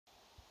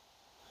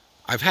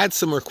I've had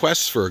some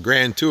requests for a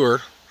grand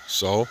tour,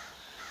 so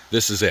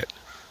this is it.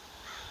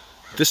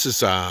 This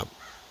is a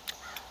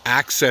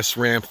access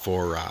ramp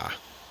for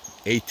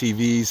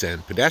ATVs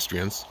and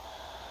pedestrians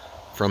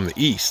from the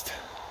east.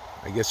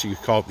 I guess you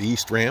could call it the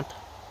east ramp.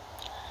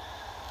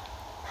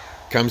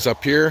 Comes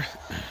up here.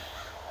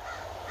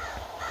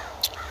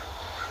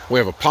 We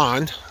have a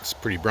pond. It's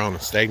pretty brown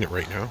and stagnant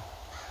right now.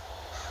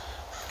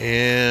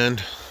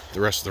 And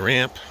the rest of the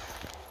ramp.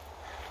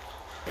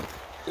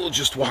 We'll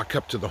just walk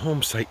up to the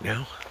home site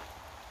now.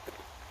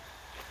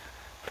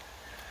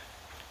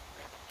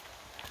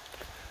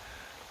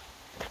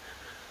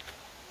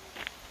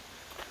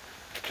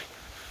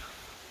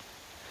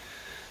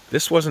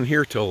 This wasn't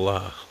here till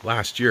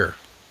last year.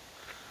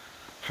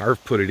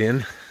 Harv put it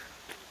in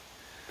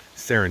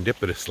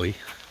serendipitously,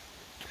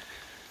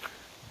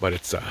 but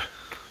it's a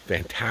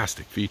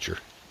fantastic feature.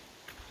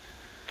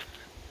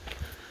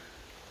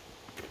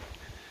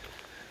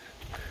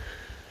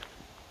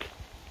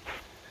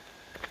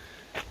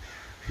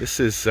 This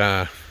is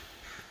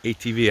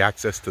ATV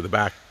access to the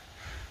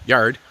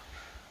backyard.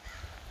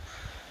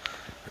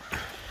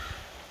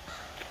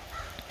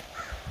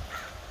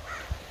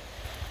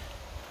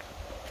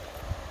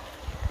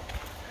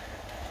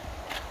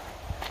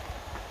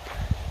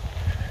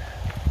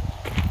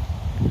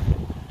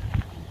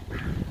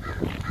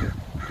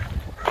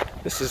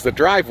 This is the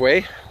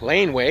driveway,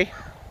 laneway,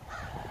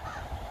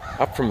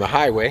 up from the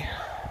highway.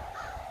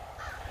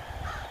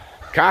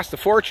 Cost a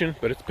fortune,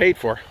 but it's paid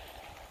for.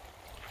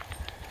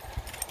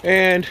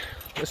 And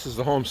this is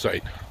the home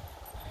site.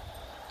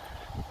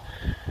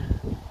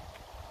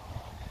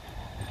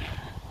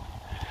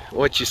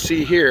 What you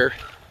see here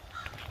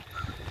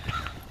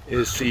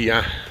is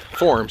the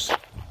forms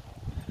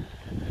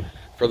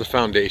for the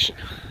foundation.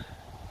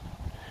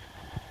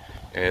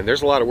 And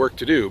there's a lot of work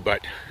to do, but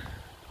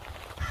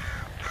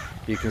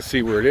you can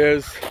see where it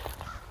is.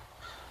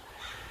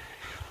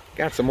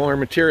 Got some more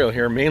material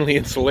here, mainly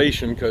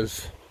insulation,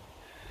 because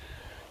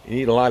you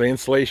need a lot of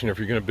insulation if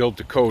you're going to build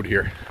to code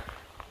here.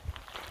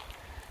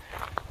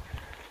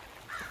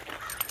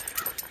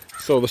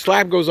 So the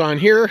slab goes on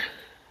here,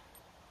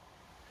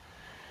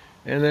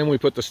 and then we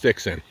put the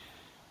sticks in.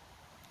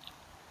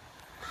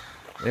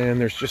 And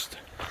there's just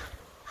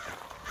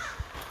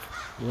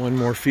one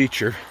more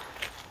feature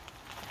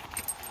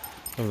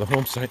of the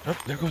home site. Oh,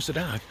 there goes the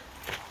dog.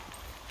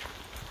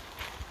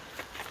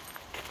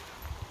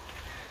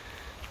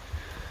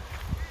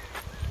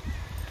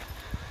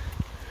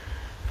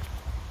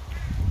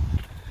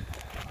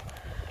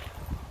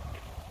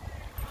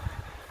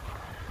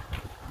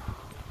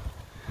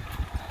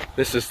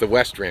 This is the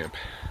west ramp,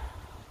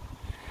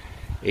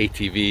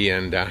 ATV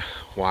and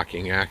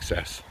walking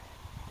access.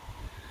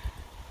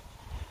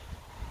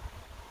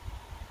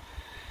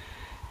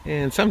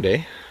 And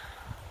someday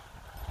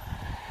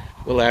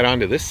we'll add on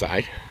to this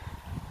side,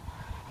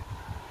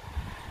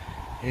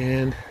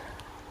 and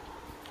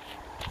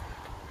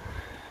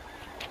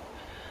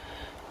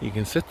you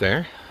can sit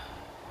there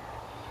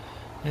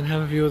and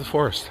have a view of the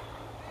forest.